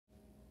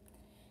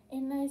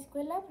En la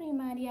escuela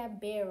primaria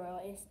Barrow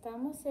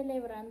estamos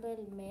celebrando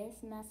el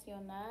mes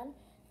nacional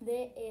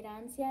de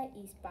herencia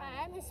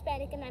hispana. I'm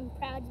Hispanic and I'm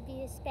proud to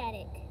be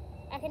Hispanic.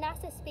 I can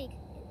also speak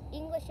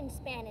English and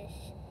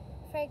Spanish.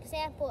 For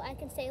example, I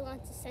can say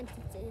lots of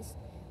sentences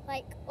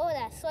like,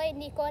 Hola, soy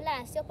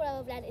Nicolás, yo puedo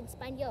hablar en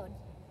español.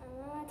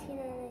 I'm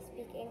Latina and I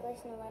speak English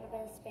and a little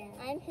bit of Spanish.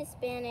 I'm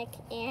Hispanic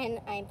and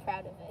I'm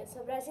proud of Eu it.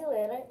 sou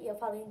brasileira e eu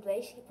falo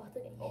inglês e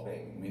português. Ok,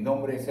 mi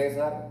nombre es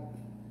César,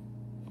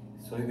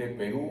 soy de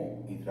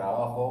Perú y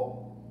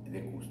trabajo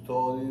de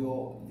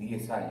custodio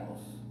 10 años.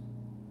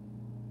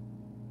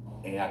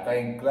 Acá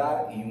en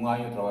CLAR y un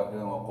año trabajé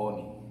en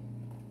Oconi.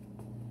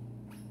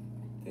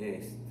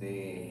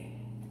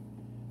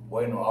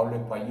 Bueno, hablo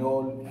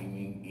español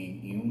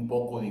y un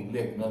poco de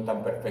inglés, no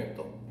tan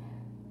perfecto.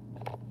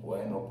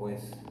 Bueno,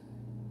 pues,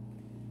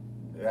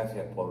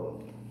 gracias por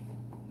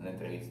la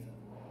entrevista.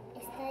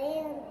 Estoy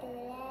en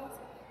Honduras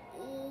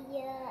y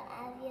yo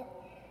hablo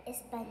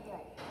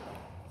español.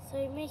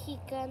 Soy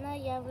mexicana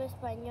y hablo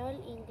español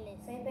e inglés.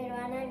 Soy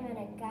peruana y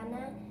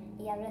americana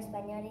y hablo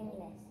español e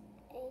inglés.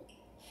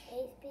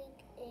 I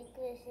speak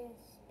English and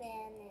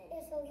Spanish.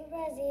 Eu sou do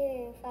Brasil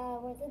e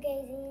falo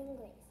português e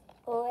inglês.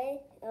 Oi,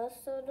 eu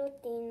sou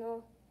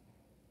latino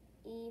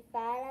e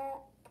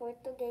falo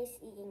português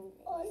e inglês.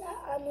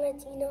 Hola, I'm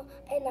Latino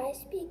and I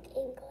speak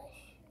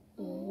English.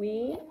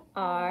 We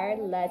are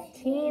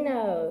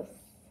Latinos.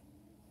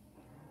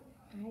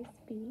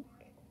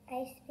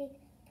 I speak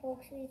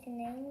Portuguese and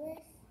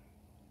English.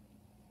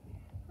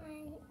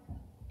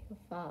 Eu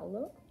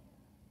falo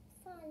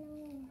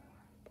Falo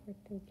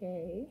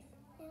português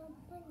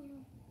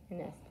espanhol.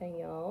 e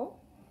espanhol.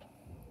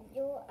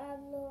 Yo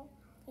hablo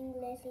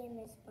inglés y en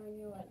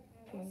español.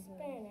 I'm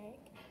Hispanic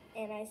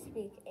and I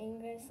speak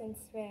English and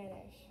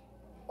Spanish.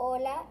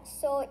 Hola,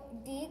 soy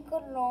de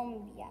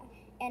Colombia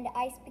and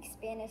I speak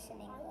Spanish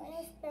and English.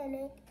 I'm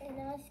Hispanic and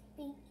I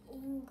speak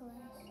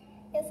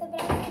English. Eu sou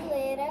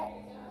brasileira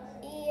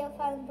e eu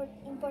falo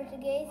em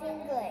português e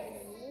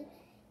inglês.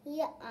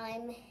 Yeah,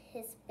 I'm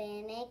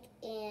Hispanic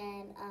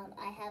and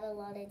I have a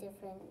lot of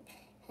different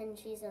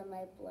countries on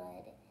my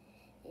blood.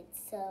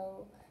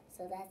 So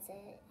that's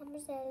it. I'm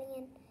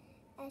Brazilian.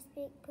 I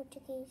speak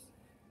Portuguese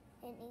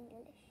and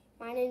English.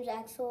 My name's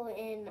Axel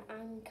and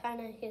I'm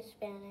kind of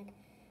Hispanic.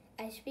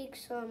 I speak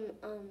some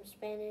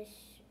Spanish,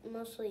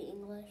 mostly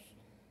English.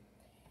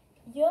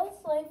 Yo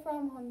soy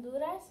from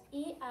Honduras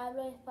y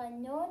hablo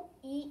español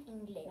y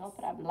inglés. No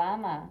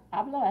problema,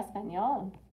 hablo español.